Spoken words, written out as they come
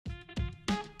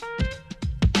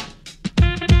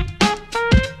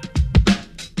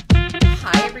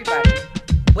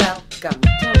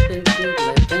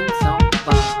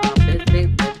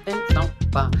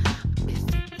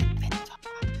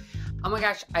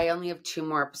I only have 2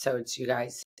 more episodes, you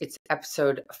guys. It's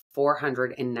episode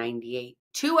 498.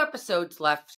 2 episodes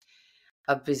left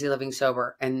of Busy Living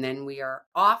Sober, and then we are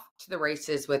off to the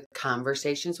races with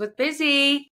Conversations with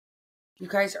Bizzy. You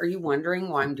guys, are you wondering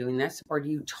why I'm doing this, or do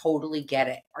you totally get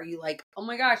it? Are you like, oh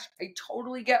my gosh, I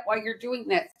totally get why you're doing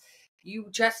this. You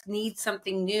just need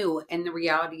something new, and the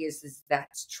reality is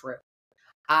that's true.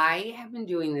 I have been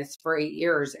doing this for 8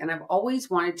 years, and I've always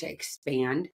wanted to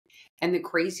expand. And the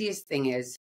craziest thing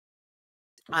is,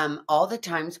 all the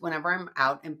times whenever I'm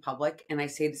out in public and I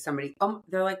say to somebody,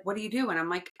 they're like, what do you do? And I'm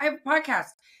like, I have a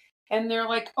podcast. And they're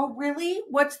like, oh, really?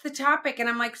 What's the topic? And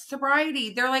I'm like,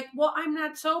 sobriety. They're like, well, I'm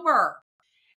not sober.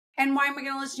 And why am I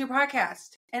going to listen to your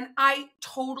podcast? And I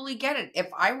totally get it. If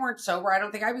I weren't sober, I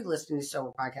don't think I'd be listening to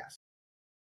sober podcasts.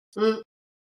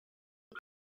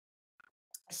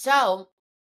 So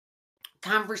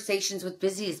Conversations with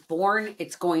Bizzy is born.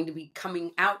 It's going to be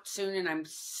coming out soon. And I'm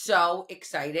so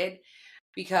excited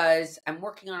because I'm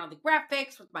working on all the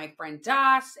graphics with my friend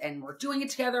Das, and we're doing it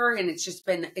together, and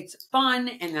it's fun.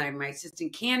 And then I have my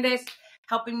assistant Candace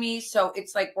helping me. So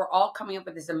it's like, we're all coming up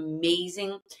with this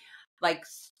amazing, like,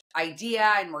 idea,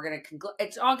 and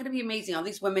it's all going to be amazing. All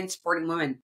these women supporting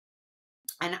women.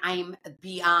 And I'm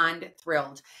beyond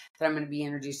thrilled that I'm going to be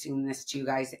introducing this to you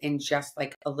guys in just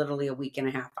like literally a week and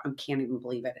a half. I can't even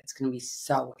believe it. It's going to be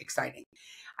so exciting.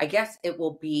 I guess it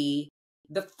will be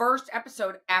the first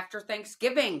episode after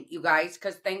Thanksgiving, you guys,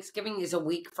 because Thanksgiving is a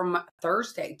week from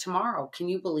Thursday, tomorrow. Can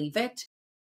you believe it?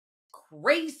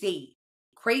 Crazy.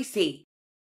 Crazy.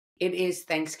 It is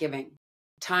Thanksgiving.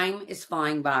 Time is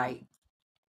flying by.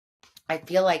 I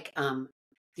feel like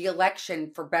the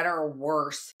election, for better or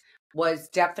worse, was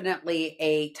definitely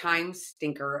a time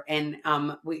stinker, and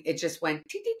it just went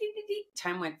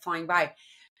time went flying by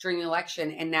during the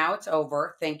election, and now it's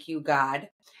over. Thank you, God.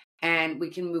 And we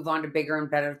can move on to bigger and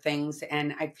better things.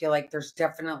 And I feel like there's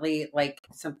definitely like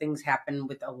some things happen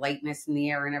with a lightness in the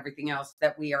air and everything else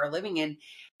that we are living in.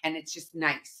 And it's just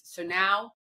nice. So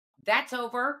now that's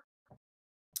over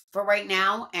for right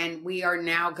now. And we are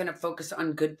now going to focus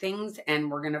on good things. And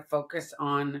we're going to focus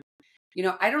on,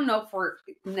 I don't know if we're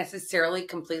necessarily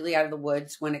completely out of the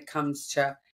woods when it comes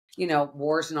to,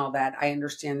 wars and all that. I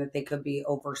understand that they could be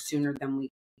over sooner than we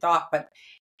thought, but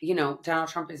Donald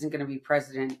Trump isn't going to be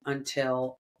president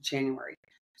until January.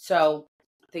 So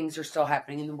things are still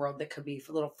happening in the world that could be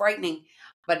a little frightening,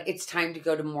 but it's time to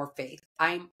go to more faith.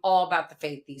 I'm all about the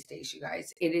faith these days, you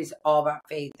guys. It is all about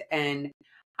faith. And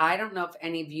I don't know if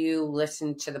any of you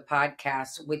listened to the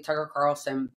podcast with Tucker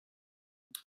Carlson.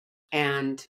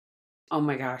 And oh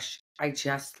my gosh, I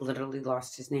just literally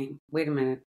lost his name. Wait a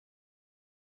minute.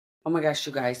 Oh my gosh,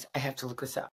 you guys, I have to look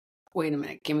this up. Wait a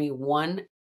minute. Give me 1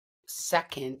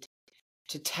 second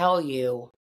to tell you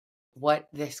what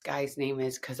this guy's name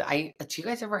is, because do you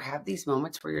guys ever have these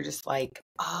moments where you're just like,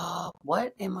 oh,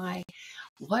 what am I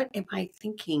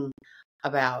thinking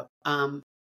about?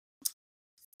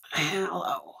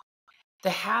 Hallow. The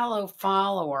Hallow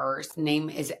follower's name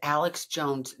is Alex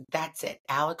Jones. That's it,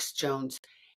 Alex Jones.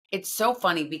 It's so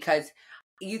funny because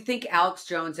you think Alex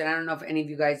Jones, and I don't know if any of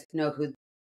you guys know who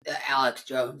the Alex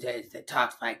Jones is that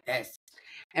talks like this.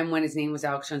 And when his name was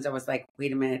Alex Jones, I was like,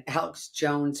 wait a minute, Alex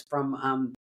Jones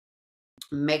from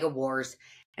Mega Wars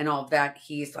and all of that.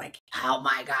 He's like, oh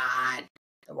my God,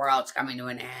 the world's coming to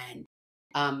an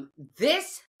end.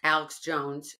 This Alex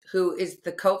Jones, who is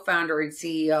the co-founder and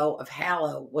CEO of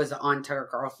Hallow, was on Tucker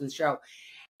Carlson's show.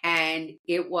 And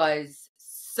it was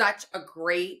such a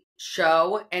great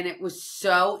show. And it was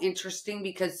so interesting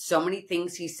because so many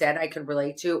things he said I could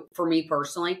relate to for me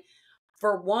personally.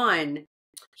 For one,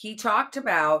 he talked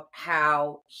about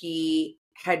how he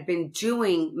had been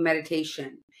doing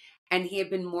meditation and he had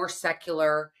been more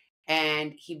secular,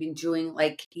 and he'd been doing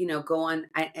and he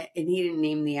didn't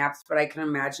name the apps, but I can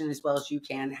imagine as well as you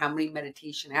can how many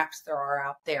meditation apps there are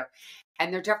out there.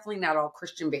 And they're definitely not all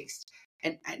Christian based.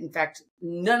 And in fact,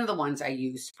 none of the ones I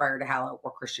used prior to Hallow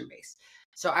were Christian based.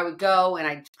 So I would go and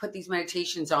I'd put these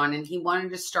meditations on, and he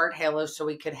wanted to start Hallow so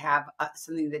we could have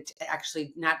something that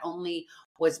actually not only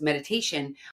was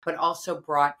meditation, but also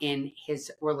brought in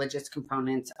his religious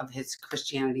components of his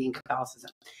Christianity and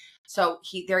Catholicism. So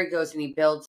there he goes, and he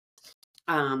builds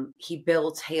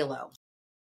Hallow.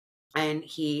 And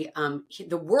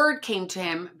the word came to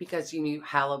him because you knew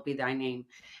Hallowed be thy name.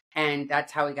 And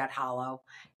that's how he got Hallow.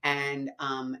 And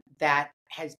that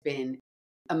has been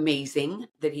amazing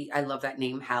I love that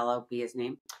name, Hallowed be his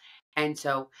name. And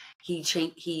so he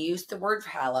used the word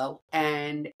Hallow,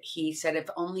 and he said, if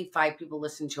only 5 people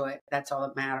listen to it, that's all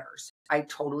that matters. I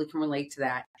totally can relate to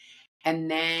that. And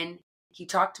then he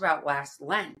talked about last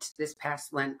Lent, this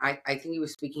past Lent. I think he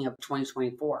was speaking of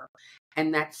 2024.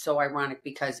 And that's so ironic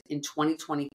because in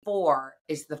 2024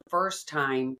 is the first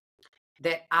time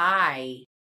that I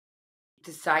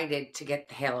decided to get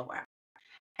the Halo app.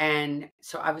 And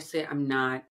so obviously I'm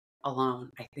not alone.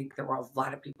 I think there were a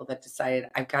lot of people that decided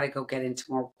I've got to go get into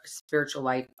more spiritual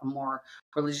life, a more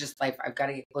religious life. I've got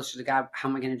to get closer to God. How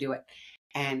am I going to do it?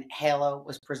 And Halo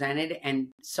was presented, and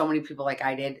so many people like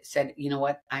I did said, you know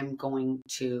what? I'm going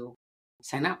to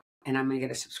sign up and I'm going to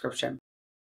get a subscription.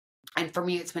 And for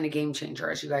me, it's been a game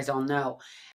changer. As you guys all know,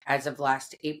 as of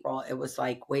last April, it was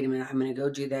like, wait a minute, I'm going to go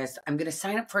do this. I'm going to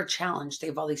sign up for a challenge. They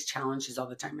have all these challenges all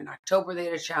the time. In October, they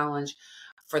had a challenge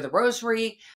for the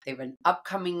rosary. They have an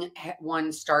upcoming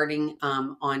one starting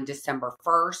on December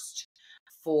 1st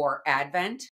for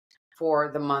Advent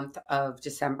for the month of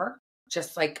December.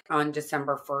 Just like on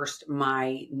December 1st,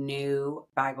 my new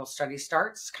Bible study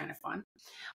starts. Kind of fun.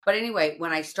 But anyway,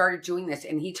 when I started doing this,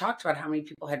 and he talked about how many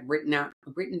people had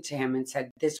written to him and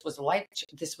said this was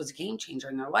a game changer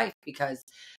in their life, because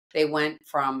they went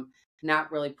from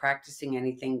not really practicing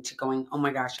anything to going, oh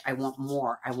my gosh, I want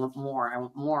more, I want more, I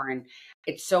want more. And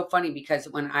it's so funny because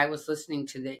when I was listening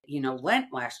to the,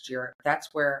 Lent last year, that's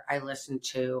where I listened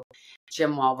to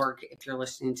Jim Wahlberg. If you're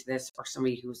listening to this, or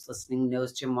somebody who's listening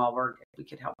knows Jim Wahlberg, if we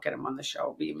could help get him on the show,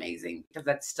 it'd be amazing, because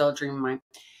that's still a dream of mine.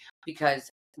 Because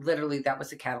literally that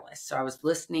was a catalyst. So I was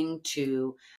listening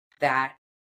to that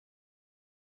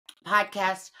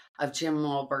podcast of Jim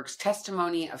Wahlberg's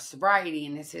testimony of sobriety,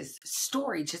 and his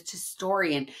story, just his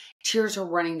story, and tears are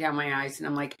running down my eyes. And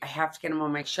I'm like, I have to get him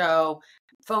on my show.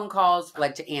 Phone calls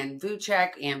led to Ann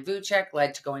Vucek. Ann Vucek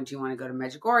led to going, do you want to go to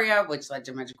Medjugorje, which led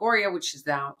to Medjugorje, which has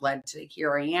now led to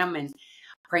here I am and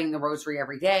praying the rosary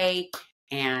every day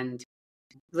and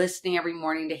listening every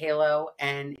morning to Halo.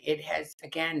 And it has,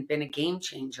 again, been a game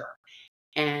changer.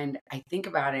 And I think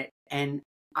about it, and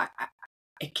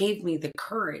it gave me the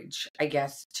courage, I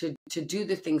guess, to do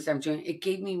the things I'm doing. It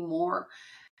gave me more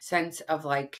sense of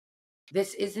like,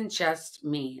 this isn't just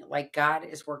me. Like, God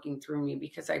is working through me,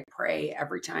 because I pray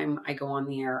every time I go on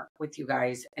the air with you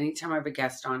guys. Anytime I have a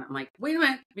guest on, I'm like, wait a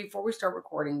minute, before we start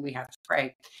recording, we have to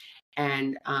pray.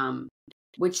 And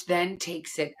which then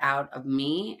takes it out of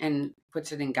me and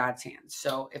puts it in God's hands.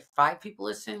 So if 5 people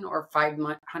listen or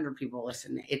 500 people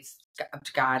listen, it's up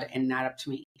to God and not up to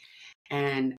me.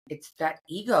 And it's that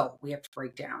ego we have to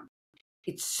break down.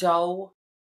 It's so,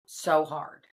 so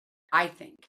hard, I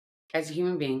think, as a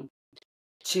human being,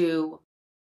 to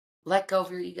let go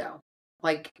of your ego.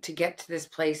 Like, to get to this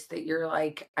place that you're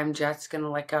like, I'm just going to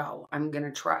let go. I'm going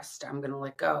to trust. I'm going to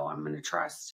let go. I'm going to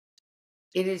trust.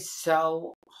 It is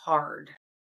so hard.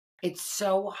 It's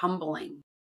so humbling.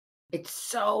 It's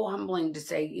so humbling to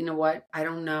say, you know what? I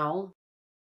don't know.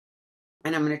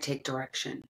 And I'm going to take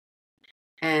direction.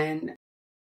 And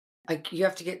like, you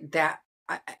have to get that,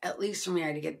 at least for me, I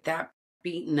had to get that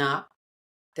beaten up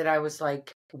that I was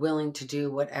like willing to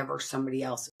do whatever somebody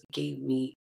else gave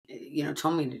me,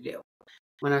 told me to do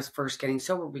when I was first getting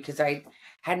sober, because I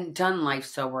hadn't done life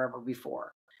sober ever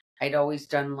before. I'd always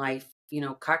done life,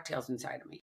 cocktails inside of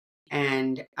me.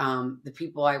 And the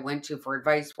people I went to for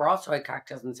advice were also had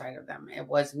cocktails inside of them. It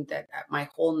wasn't that my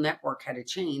whole network had to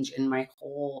change, and my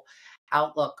whole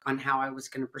outlook on how I was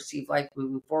going to perceive life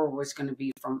moving forward was going to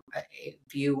be from a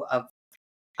view of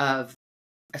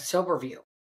a sober view,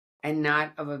 and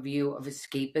not of a view of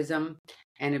escapism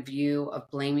and a view of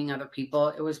blaming other people.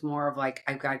 It was more of like,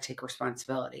 I've got to take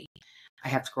responsibility. I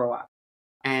have to grow up.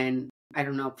 And I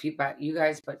don't know about you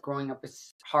guys, but growing up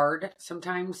is hard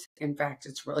sometimes. In fact,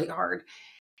 it's really hard.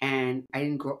 And I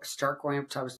didn't start growing up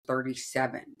until I was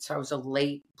 37. So I was a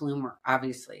late bloomer,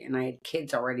 obviously. And I had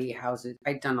kids already, houses.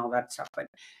 I'd done all that stuff. But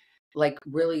like,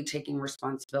 really taking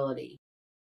responsibility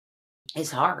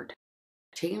is hard.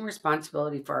 Taking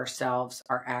responsibility for ourselves,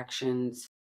 our actions,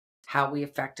 how we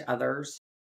affect others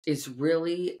is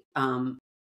really,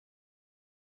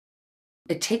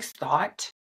 it takes thought.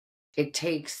 It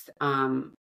takes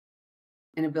an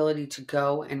ability to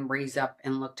go and raise up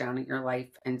and look down at your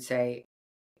life and say,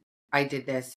 I did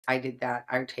this, I did that,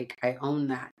 I own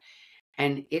that.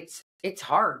 And it's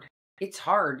hard. It's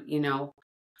hard,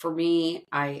 for me.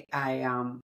 I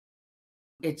am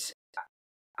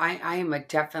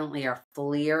definitely a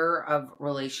fleer of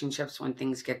relationships when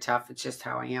things get tough. It's just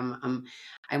how I am.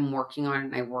 I'm working on it,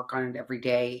 and I work on it every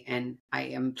day. And I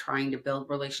am trying to build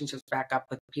relationships back up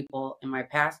with people in my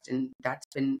past. And that's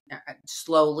been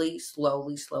slowly,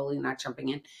 not jumping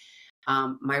in.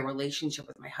 My relationship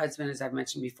with my husband, as I've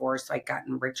mentioned before, has like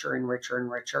gotten richer and richer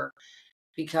and richer,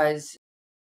 because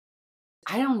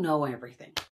I don't know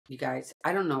everything. you guys.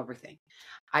 I don't know everything.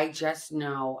 I just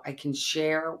know I can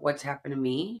share what's happened to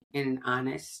me in an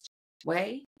honest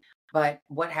way, but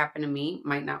what happened to me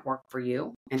might not work for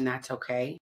you, and that's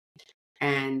okay.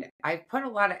 And I've put a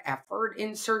lot of effort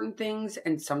in certain things,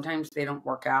 and sometimes they don't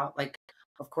work out. Like,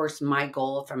 of course, my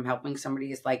goal if I'm helping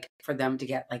somebody is like for them to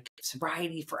get like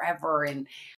sobriety forever and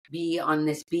be on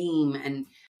this beam. And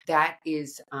that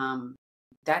is,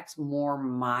 that's more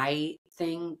my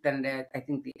thing than I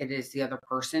think it is the other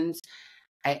person's.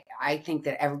 I think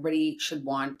that everybody should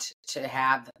want to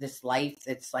have this life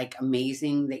that's like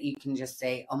amazing that you can just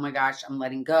say, oh my gosh, I'm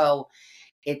letting go.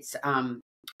 It's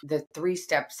the 3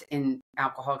 steps in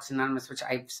Alcoholics Anonymous, which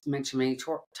I've mentioned many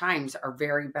times, are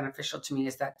very beneficial to me.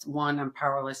 Is that 1, I'm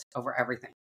powerless over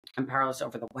everything. I'm powerless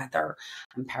over the weather.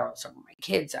 I'm powerless over my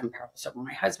kids. I'm powerless over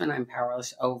my husband. I'm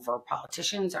powerless over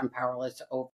politicians. I'm powerless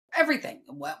over everything.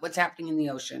 What's happening in the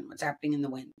ocean? What's happening in the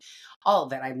wind? All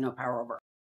of it, I have no power over.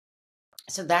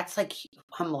 So that's like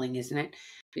humbling, isn't it?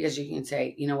 Because you can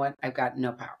say, you know what? I've got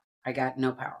no power. I got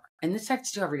no power. And this I have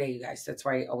to do every day, you guys. That's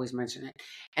why I always mention it.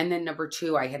 And then number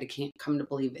 2, I had to come to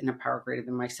believe in a power greater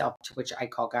than myself, to which I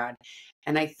call God.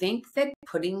 And I think that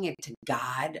putting it to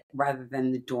God rather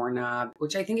than the doorknob,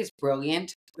 which I think is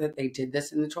brilliant that they did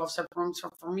this in the 12-step rooms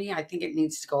for me, I think it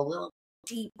needs to go a little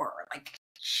deeper,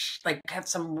 like have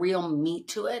some real meat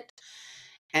to it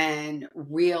and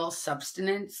real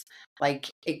substance. Like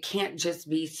it can't just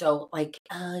be so like,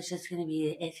 oh, it's just gonna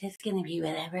be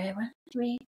whatever I want it to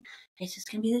be. It's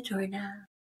just gonna be the doorknob.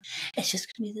 It's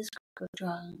just gonna be the scoop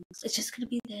drums. It's just gonna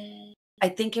be this. I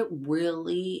think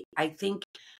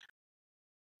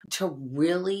to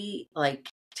really like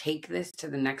take this to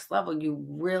the next level, you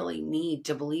really need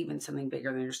to believe in something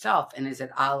bigger than yourself. And is it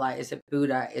Allah? Is it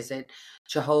Buddha? Is it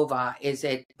Jehovah?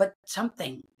 But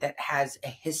something that has a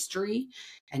history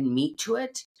and meat to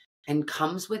it and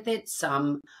comes with it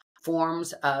some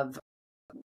forms of,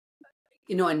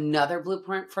 another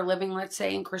blueprint for living, let's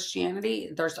say in Christianity,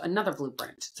 there's another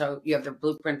blueprint. So you have the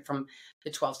blueprint from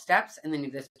the 12 steps, and then you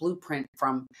have this blueprint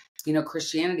from,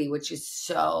 Christianity, which is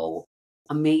so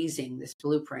amazing, this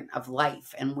blueprint of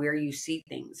life and where you see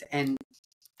things. And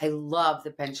I love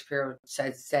that Ben Shapiro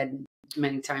said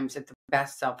many times that the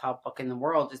best self-help book in the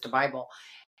world is the Bible.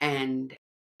 And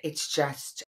it's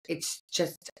just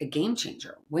a game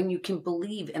changer when you can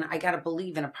believe. And I got to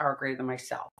believe in a power greater than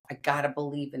myself. I got to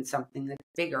believe in something that's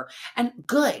bigger and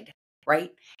good,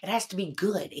 right? It has to be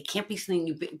good. It can't be something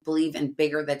you believe in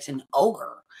bigger that's an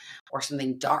ogre or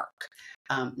something dark.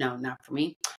 No, not for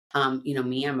me.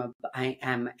 Me, I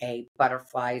am a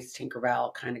butterflies,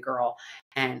 Tinkerbell kind of girl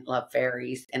and love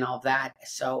fairies and all that.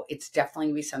 So it's definitely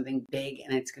gonna be something big,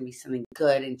 and it's gonna be something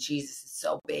good. And Jesus is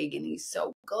so big and he's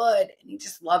so good and he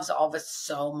just loves all of us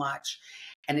so much.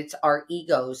 And it's our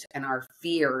egos and our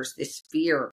fears, this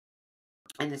fear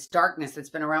and this darkness that's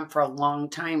been around for a long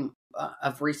time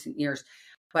of recent years.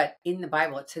 But in the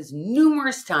Bible, it says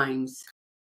numerous times,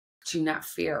 do not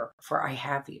fear, for I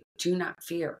have you. Do not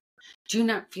fear. Do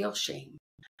not feel shame.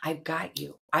 I've got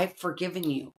you. I've forgiven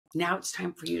you. Now it's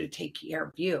time for you to take care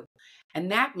of you.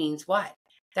 And that means what?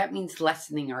 That means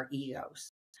lessening our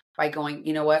egos by going,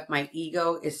 you know what? My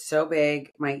ego is so big.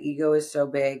 My ego is so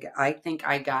big. I think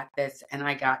I got this and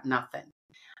I got nothing.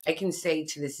 I can say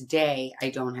to this day, I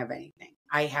don't have anything.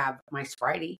 I have my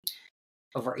sobriety,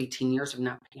 over 18 years of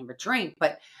not picking up a drink,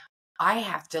 but I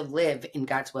have to live in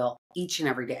God's will each and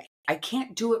every day. I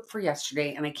can't do it for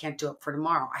yesterday and I can't do it for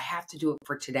tomorrow. I have to do it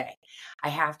for today. I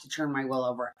have to turn my will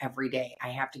over every day. I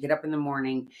have to get up in the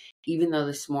morning, even though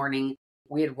this morning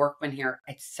we had workmen here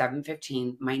at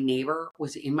 7:15. My neighbor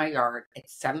was in my yard at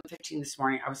 7:15 this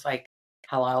morning. I was like,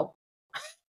 hello?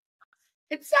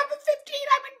 It's 7:15.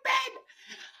 I'm in bed.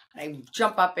 I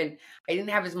jump up, and I didn't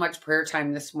have as much prayer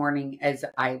time this morning as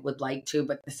I would like to,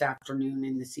 but this afternoon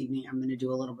and this evening, I'm going to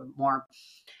do a little bit more.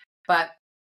 But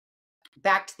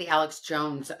back to the Alex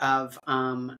Jones of,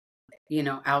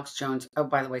 Alex Jones. Oh,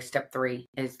 by the way, step 3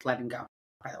 is letting go.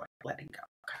 By the way, letting go.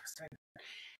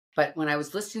 But when I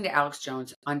was listening to Alex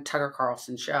Jones on Tucker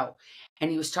Carlson's show,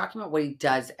 and he was talking about what he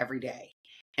does every day.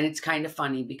 And it's kind of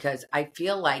funny because I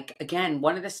feel like, again,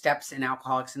 one of the steps in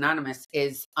Alcoholics Anonymous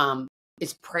is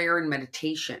prayer and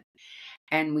meditation.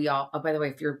 And we all, oh, by the way,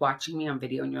 if you're watching me on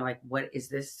video and you're like, what is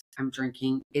this I'm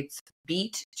drinking? It's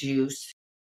beet juice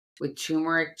with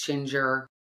turmeric, ginger,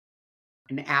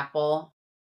 an apple,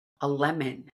 a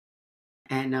lemon.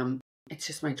 And it's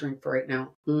just my drink for right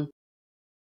now.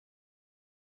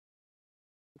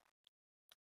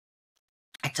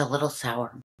 It's a little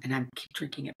sour and I keep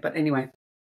drinking it. But anyway,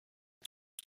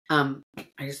 I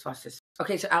just lost this.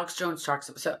 Okay, so Alex Jones talks,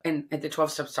 and at the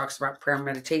 12 steps talks about prayer and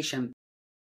meditation.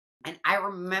 And I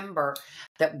remember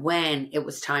that when it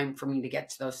was time for me to get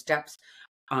to those steps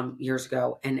years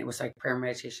ago, and it was like prayer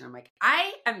meditation, I'm like,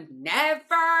 I am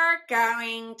never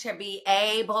going to be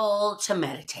able to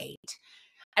meditate.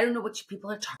 I don't know what you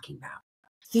people are talking about.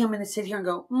 See, I'm going to sit here and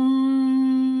go,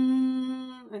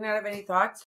 and not have any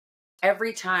thoughts.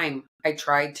 Every time I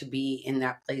tried to be in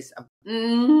that place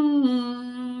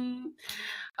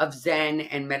of Zen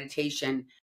and meditation,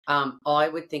 all I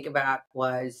would think about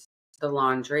was the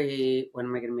laundry. What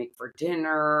am I going to make for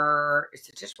dinner? Is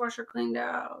the dishwasher cleaned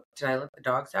out? Did I let the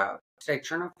dogs out? Did I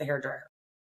turn off the hairdryer?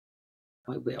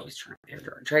 We always turn off the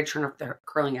hairdryer. Did I turn off the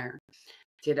curling iron?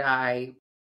 Did I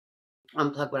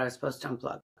unplug what I was supposed to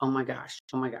unplug? Oh my gosh.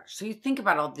 Oh my gosh. So you think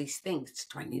about all these things.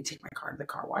 Do I need to take my car to the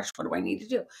car wash? What do I need to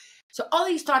do? So all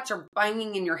these thoughts are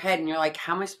banging in your head and you're like,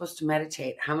 how am I supposed to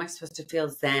meditate? How am I supposed to feel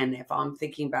Zen if all I'm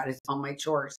thinking about is all my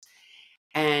chores?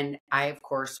 And I, of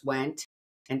course, went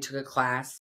and took a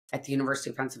class at the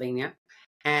University of Pennsylvania.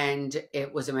 And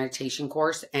it was a meditation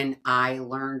course. And I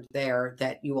learned there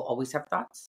that you will always have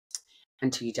thoughts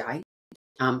until you die.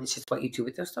 It's just what you do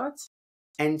with those thoughts.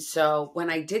 And so when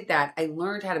I did that, I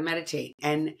learned how to meditate.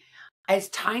 And as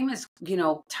time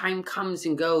comes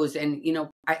and goes, and,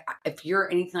 if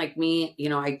you're anything like me,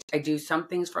 I do some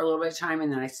things for a little bit of time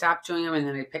and then I stop doing them and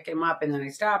then I pick them up and then I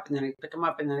stop and then I pick them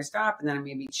up and then I stop and then I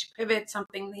maybe pivot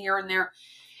something here and there.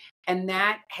 And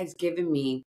that has given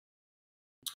me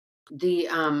the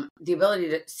ability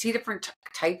to see different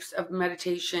types of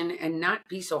meditation and not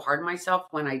be so hard on myself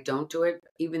when I don't do it,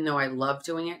 even though I love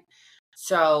doing it.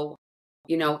 So,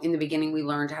 in the beginning, we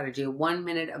learned how to do 1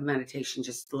 minute of meditation,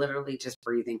 just literally just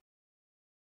breathing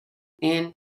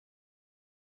in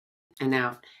and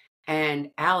out.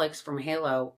 And Alex from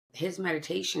Halo, his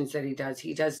meditations that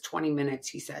he does 20 minutes,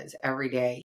 he says, every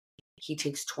day. He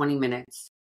takes 20 minutes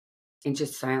in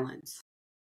just silence,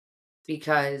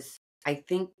 because I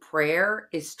think prayer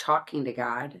is talking to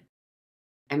God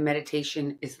and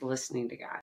meditation is listening to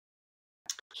God.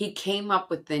 He came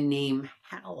up with the name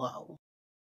Hallow.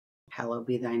 Hallow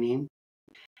be thy name.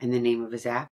 And the name of his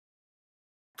app,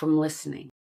 from listening.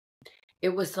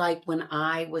 It was like when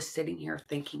I was sitting here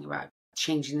thinking about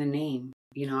changing the name,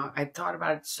 I've thought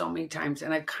about it so many times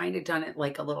and I've kind of done it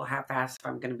like a little half-assed, if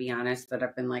I'm going to be honest, that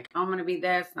I've been like, oh, I'm going to be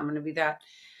this, and I'm going to be that.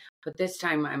 But this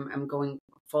time I'm going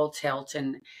full tilt,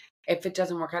 and if it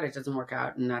doesn't work out, it doesn't work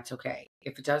out, and that's okay.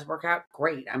 If it does work out,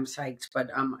 great, I'm psyched.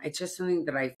 But it's just something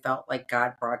that I felt like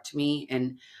God brought to me,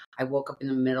 and I woke up in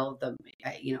the middle of the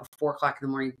 4 o'clock in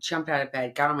the morning, jumped out of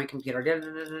bed, got on my computer,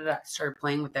 started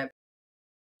playing with it,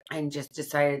 and just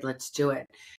decided, let's do it.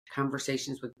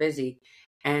 Conversations with Bizzy.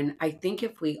 And I think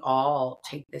if we all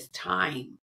take this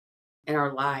time in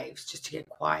our lives just to get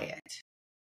quiet,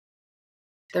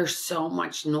 there's so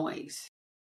much noise.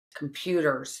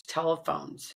 Computers,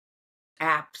 telephones,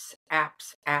 apps,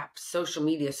 social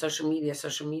media,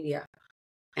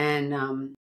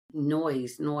 and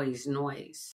noise.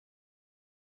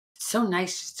 It's so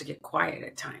nice just to get quiet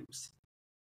at times.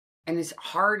 And as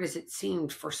hard as it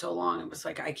seemed for so long, it was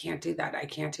like, I can't do that. I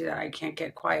can't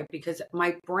get quiet, because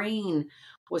my brain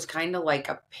was kind of like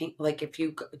do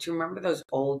you remember those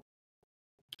old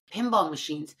pinball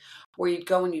machines where you'd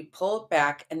go and you'd pull it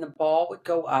back and the ball would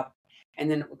go up and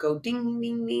then it would go ding, ding,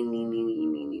 ding, ding, ding, ding,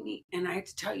 ding, ding, ding. And I had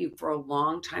to tell you, for a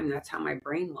long time, that's how my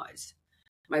brain was.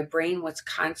 My brain was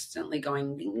constantly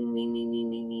going ding, ding, ding, ding,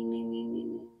 ding, ding, ding, ding, ding,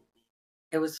 ding.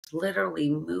 It was literally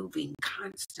moving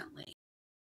constantly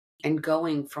and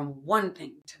going from one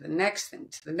thing to the next thing,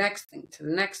 to the next thing, to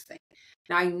the next thing.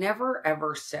 Now, I never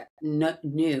ever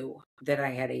knew that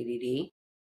I had ADD.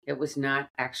 It was not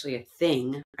actually a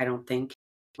thing, I don't think,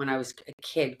 when I was a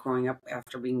kid growing up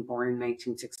after being born in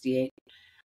 1968.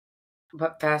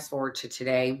 But fast forward to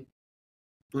today,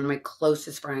 one of my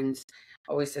closest friends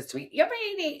always says to me, you have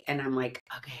ADD. And I'm like,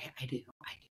 okay, I do.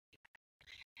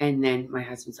 And then my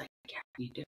husband's like, yeah, you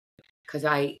do. Because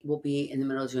I will be in the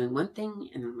middle of doing one thing,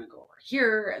 and then I'm going to go over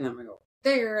here, and then I'm going to go over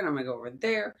there, and I'm going to go over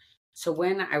there. So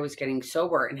when I was getting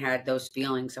sober and had those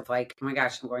feelings of like, oh my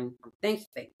gosh, I'm going from this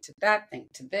thing to that thing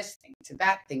to this thing to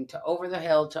that thing to over the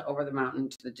hill to over the mountain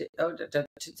to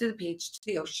the beach to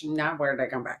the ocean. Now where did I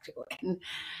come back to? And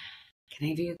can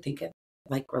any of you think of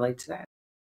relate to that?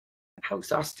 How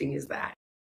exhausting is that?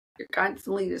 You're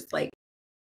constantly just like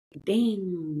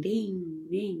ding, ding,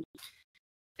 ding.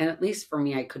 And at least for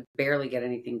me, I could barely get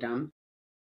anything done.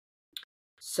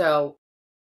 So,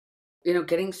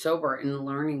 getting sober and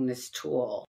learning this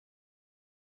tool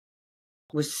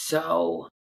was so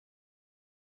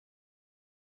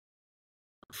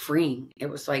freeing. It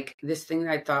was like this thing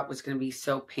that I thought was going to be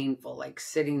so painful, like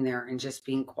sitting there and just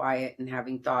being quiet and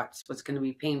having thoughts was going to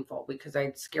be painful because I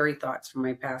had scary thoughts from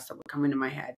my past that would come into my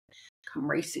head, come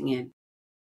racing in.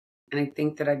 And I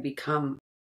think that I'd become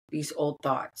these old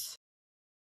thoughts.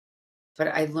 But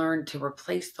I learned to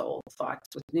replace the old thoughts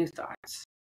with new thoughts.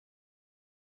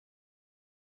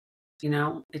 You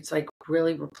know, it's like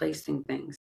really replacing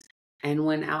things. And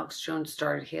when Alex Jones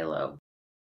started Halo,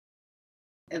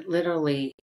 it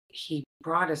literally, he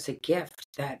brought us a gift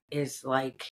that is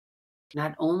like,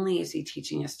 not only is he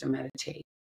teaching us to meditate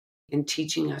and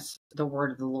teaching us the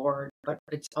word of the Lord, but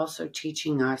it's also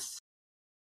teaching us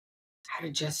how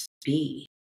to just be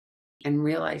and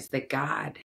realize that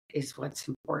God is what's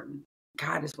important.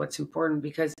 God is what's important,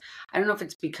 because I don't know if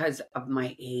it's because of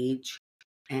my age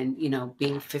and, you know,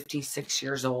 being 56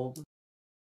 years old,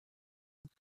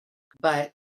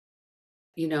 but,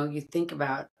 you know, you think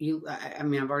about I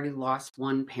mean, I've already lost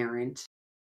one parent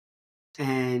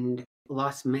and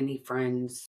lost many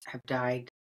friends, have died.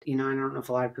 You know, I don't know if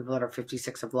a lot of people that are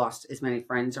 56 have lost as many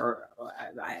friends, or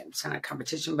it's not a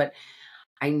competition, but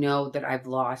I know that I've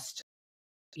lost,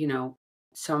 you know,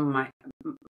 some of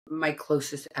my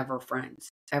closest ever friends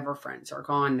are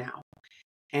gone now.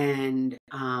 And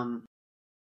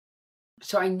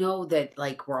so I know that,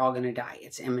 like, we're all going to die.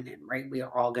 It's imminent, right? We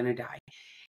are all going to die.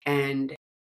 And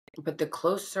but the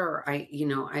closer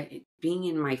being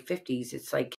in my 50s,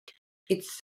 it's like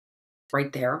it's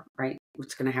right there, right?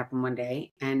 What's going to happen one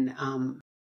day. And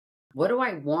what do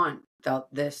I want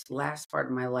this last part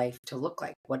of my life to look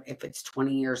like? What if it's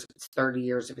 20 years, if it's 30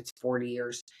 years, if it's 40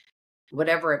 years,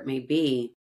 whatever it may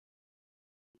be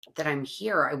that I'm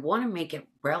here? I want to make it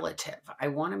relative. I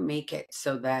want to make it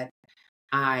so that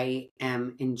I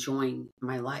am enjoying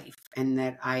my life and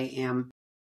that I am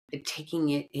taking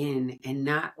it in and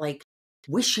not like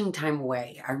wishing time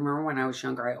away. I remember when I was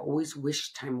younger, I always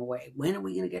wished time away. When are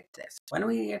we going to get to this? When are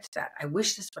we going to get to that? I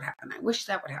wish this would happen. I wish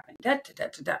that would happen. Da, da, da,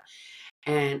 da, da.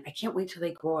 And I can't wait till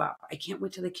they grow up. I can't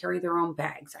wait till they carry their own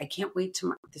bags. I can't wait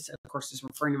to this, of course, is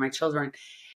referring to my children.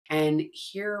 And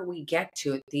here we get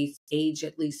to at the age,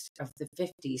 at least of the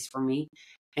 50s for me,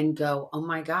 and go, oh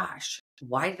my gosh,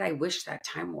 why did I wish that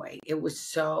time away? It was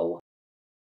such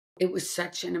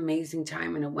an amazing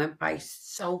time, and it went by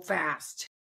so fast.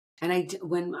 And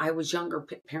when I was younger,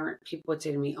 people would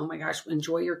say to me, oh my gosh,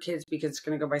 enjoy your kids because it's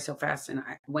going to go by so fast. And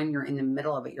when you're in the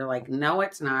middle of it, you're like, no,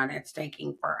 it's not. It's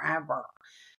taking forever.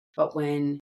 But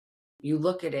when you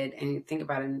look at it and you think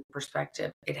about it in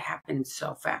perspective, it happens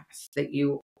so fast that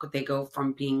they go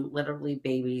from being literally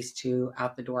babies to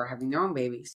out the door having their own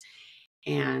babies.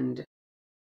 And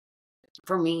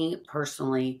for me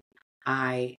personally,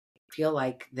 I feel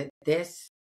like that this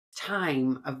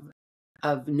time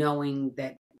of knowing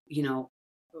that, you know,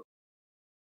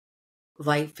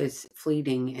 life is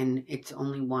fleeting and it's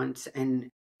only once, and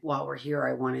while we're here,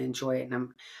 I want to enjoy it.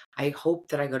 And I hope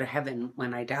that I go to heaven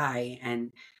when I die.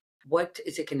 And what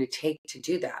is it going to take to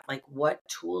do that? Like, what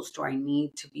tools do I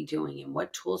need to be doing, and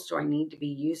what tools do I need to be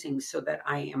using so that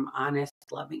I am honest,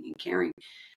 loving, and caring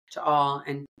to all?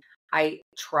 And I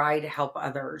try to help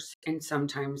others, and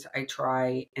sometimes I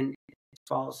try and it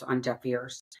falls on deaf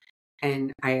ears,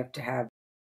 and I have to have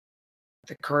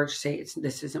the courage to say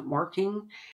this isn't working,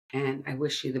 and I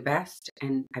wish you the best.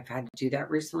 And I've had to do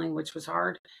that recently, which was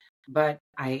hard, but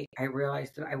I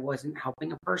realized that I wasn't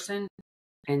helping a person,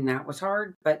 and that was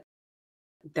hard. But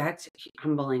that's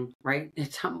humbling, right?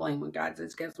 It's humbling when God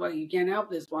says, guess what, you can't help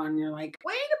this one. And you're like,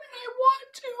 wait a minute, I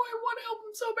want to help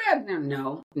him so bad.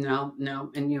 No.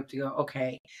 And you have to go,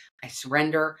 okay, I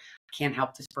surrender. I can't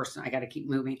help this person. I got to keep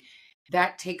moving.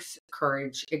 That takes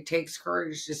courage. It takes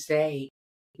courage to say,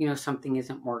 you know, something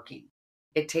isn't working.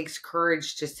 It takes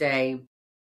courage to say,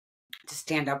 to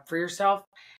stand up for yourself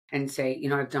and say, you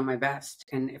know, I've done my best.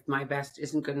 And if my best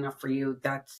isn't good enough for you,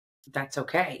 that's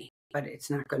okay. But it's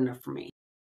not good enough for me.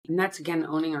 And that's, again,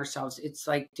 owning ourselves. It's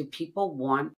like, do people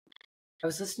want, I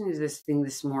was listening to this thing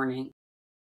this morning,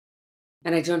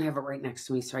 and I don't have it right next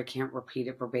to me, so I can't repeat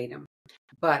it verbatim,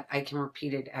 but I can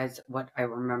repeat it as what I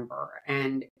remember.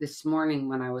 And this morning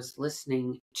when I was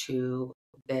listening to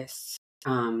this,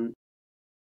 I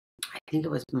think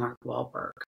it was Mark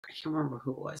Wahlberg. I can't remember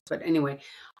who it was, but anyway,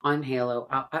 on Halo,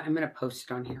 I'm going to post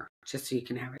it on here just so you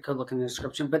can have it. Go look in the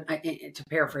description. But to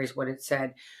paraphrase what it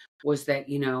said was that,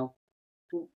 you know,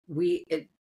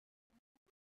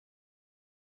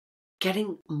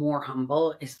 getting more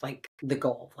humble is like the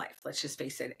goal of life. Let's just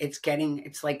face it.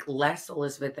 It's like less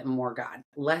Elizabeth and more God,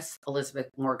 less Elizabeth,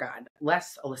 more God,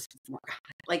 less Elizabeth, more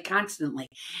God, like constantly.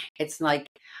 It's like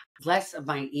less of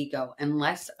my ego and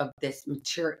less of this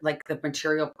material, like the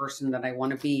material person that I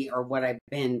want to be or what I've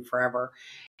been forever.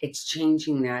 It's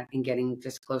changing that and getting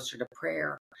just closer to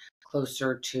prayer,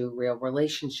 closer to real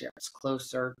relationships,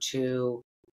 closer to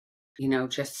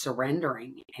just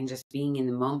surrendering and just being in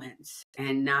the moments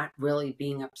and not really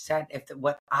being upset if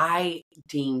what I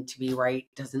deem to be right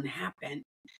doesn't happen.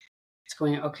 It's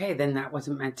going, okay, then that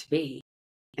wasn't meant to be.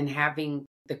 And having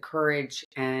the courage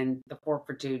and the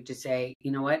fortitude to say, you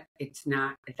know what, it's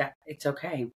not that, it's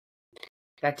okay.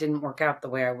 That didn't work out the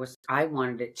way I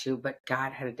wanted it to, but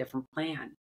God had a different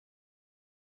plan.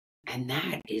 And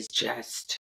that is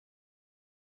just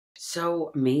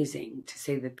so amazing to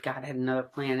say that God had another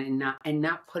plan and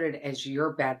not put it as you're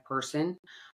a bad person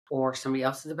or somebody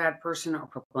else is a bad person or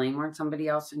put blame on somebody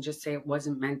else and just say it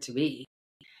wasn't meant to be.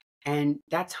 And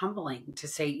that's humbling to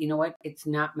say, you know what, it's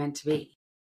not meant to be.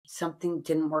 Something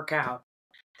didn't work out.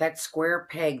 That square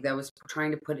peg that was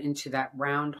trying to put into that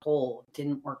round hole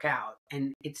didn't work out.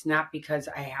 And it's not because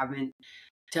I haven't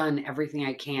done everything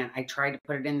I can. I tried to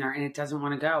put it in there and it doesn't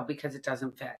want to go because it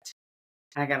doesn't fit.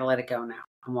 And I got to let it go now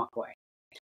and walk away.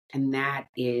 And that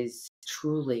is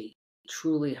truly,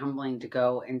 truly humbling to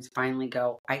go and finally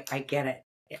go, I get it.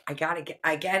 I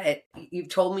get it. You've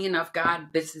told me enough,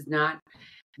 God. This is not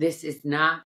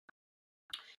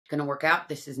going to work out.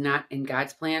 This is not in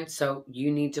God's plan. So you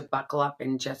need to buckle up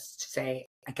and just say,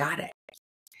 I got it.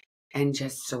 And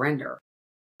just surrender.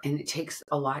 And it takes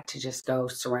a lot to just go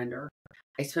surrender.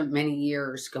 I spent many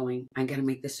years going, I got to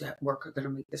make this work. I got to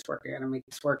make this work. I got to make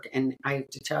this work. And I have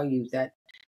to tell you that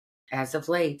as of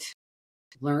late,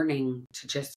 learning to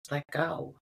just let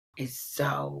go is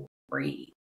so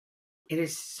freeing. It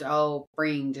is so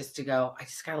freeing just to go, I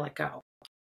just got to let go.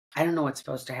 I don't know what's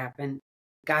supposed to happen.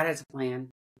 God has a plan.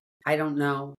 I don't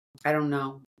know. I don't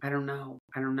know. I don't know.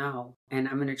 I don't know. And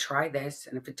I'm going to try this.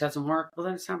 And if it doesn't work, well,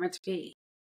 then it's not meant to be.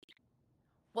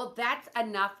 Well, that's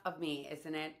enough of me,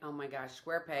 isn't it? Oh my gosh.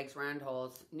 Square pegs, round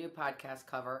holes, new podcast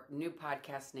cover, new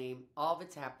podcast name. All of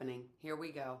it's happening. Here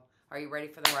we go. Are you ready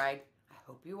for the ride? I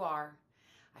hope you are.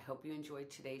 I hope you enjoyed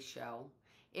today's show.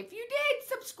 If you did,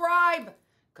 subscribe.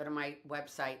 Go to my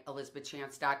website,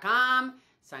 elizabethchance.com.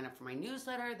 Sign up for my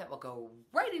newsletter that will go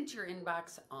right into your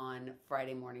inbox on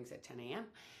Friday mornings at 10 a.m.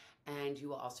 And you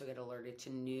will also get alerted to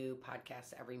new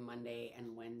podcasts every Monday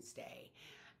and Wednesday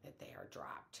that they are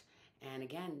dropped. And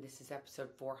again, this is episode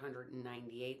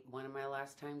 498. One of my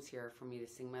last times here for me to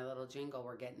sing my little jingle.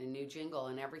 We're getting a new jingle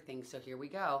and everything. So here we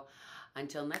go.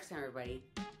 Until next time, everybody,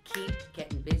 keep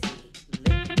getting busy.